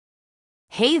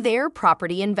Hey there,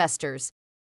 property investors.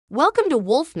 Welcome to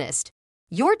Wolfnest,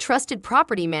 your trusted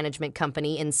property management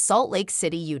company in Salt Lake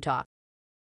City, Utah.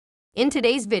 In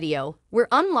today's video, we're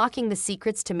unlocking the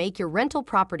secrets to make your rental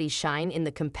property shine in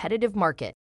the competitive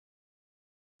market.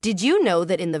 Did you know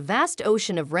that in the vast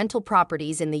ocean of rental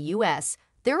properties in the U.S.,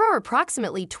 there are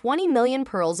approximately 20 million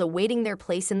pearls awaiting their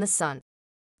place in the sun?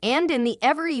 And in the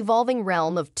ever-evolving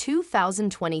realm of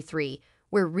 2023,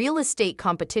 where real estate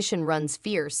competition runs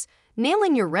fierce,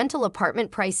 nailing your rental apartment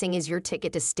pricing is your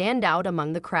ticket to stand out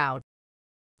among the crowd.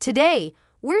 Today,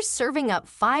 we're serving up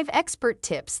 5 expert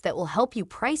tips that will help you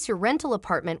price your rental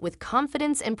apartment with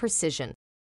confidence and precision.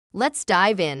 Let's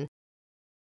dive in.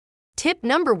 Tip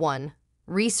number 1.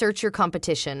 Research your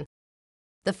competition.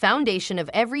 The foundation of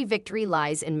every victory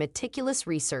lies in meticulous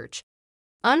research.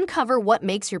 Uncover what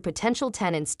makes your potential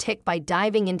tenants tick by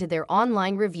diving into their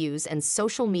online reviews and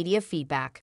social media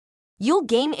feedback. You'll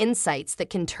gain insights that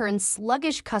can turn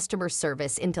sluggish customer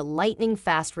service into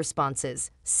lightning-fast responses,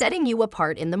 setting you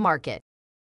apart in the market.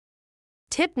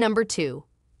 Tip number 2.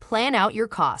 Plan out your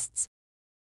costs.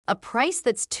 A price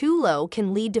that's too low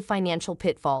can lead to financial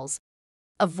pitfalls.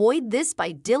 Avoid this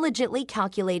by diligently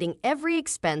calculating every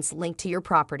expense linked to your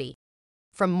property.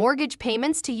 From mortgage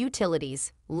payments to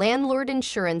utilities, landlord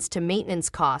insurance to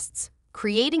maintenance costs,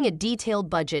 creating a detailed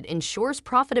budget ensures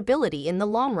profitability in the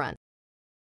long run.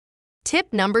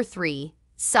 Tip number 3.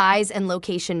 Size and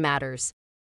location matters.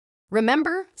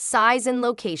 Remember, size and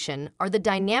location are the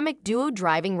dynamic duo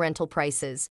driving rental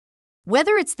prices.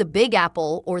 Whether it's the Big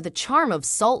Apple or the charm of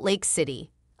Salt Lake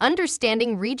City,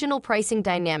 understanding regional pricing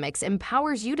dynamics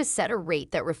empowers you to set a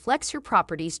rate that reflects your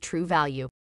property's true value.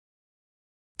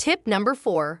 Tip number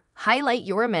 4. Highlight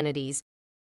your amenities.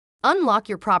 Unlock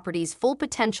your property's full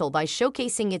potential by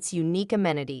showcasing its unique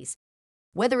amenities.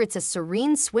 Whether it's a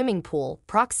serene swimming pool,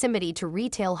 proximity to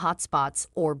retail hotspots,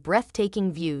 or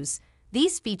breathtaking views,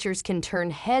 these features can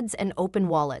turn heads and open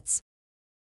wallets.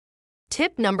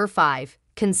 Tip number 5.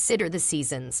 Consider the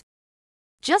seasons.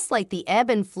 Just like the ebb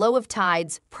and flow of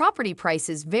tides, property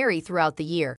prices vary throughout the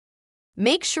year.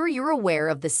 Make sure you're aware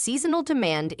of the seasonal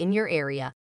demand in your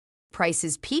area.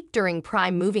 Prices peak during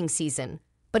prime moving season,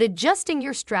 but adjusting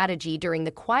your strategy during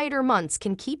the quieter months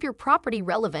can keep your property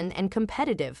relevant and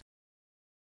competitive.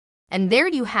 And there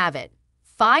you have it,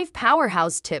 5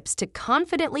 powerhouse tips to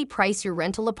confidently price your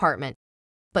rental apartment.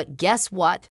 But guess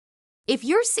what? If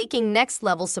you're seeking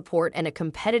next-level support and a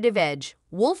competitive edge,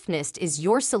 Wolfnest is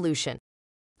your solution.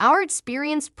 Our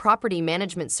experienced property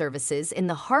management services in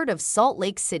the heart of Salt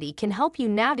Lake City can help you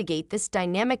navigate this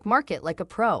dynamic market like a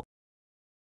pro.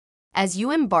 As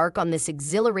you embark on this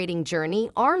exhilarating journey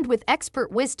armed with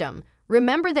expert wisdom,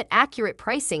 remember that accurate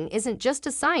pricing isn't just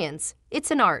a science,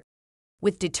 it's an art.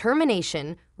 With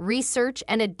determination, research,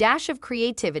 and a dash of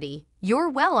creativity, you're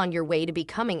well on your way to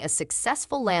becoming a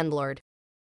successful landlord.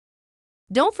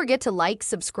 Don't forget to like,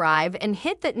 subscribe, and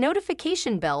hit that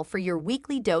notification bell for your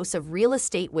weekly dose of real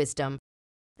estate wisdom.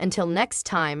 Until next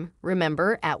time,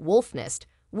 remember, at Wolfnest,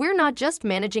 we're not just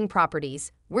managing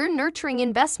properties, we're nurturing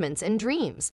investments and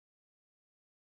dreams.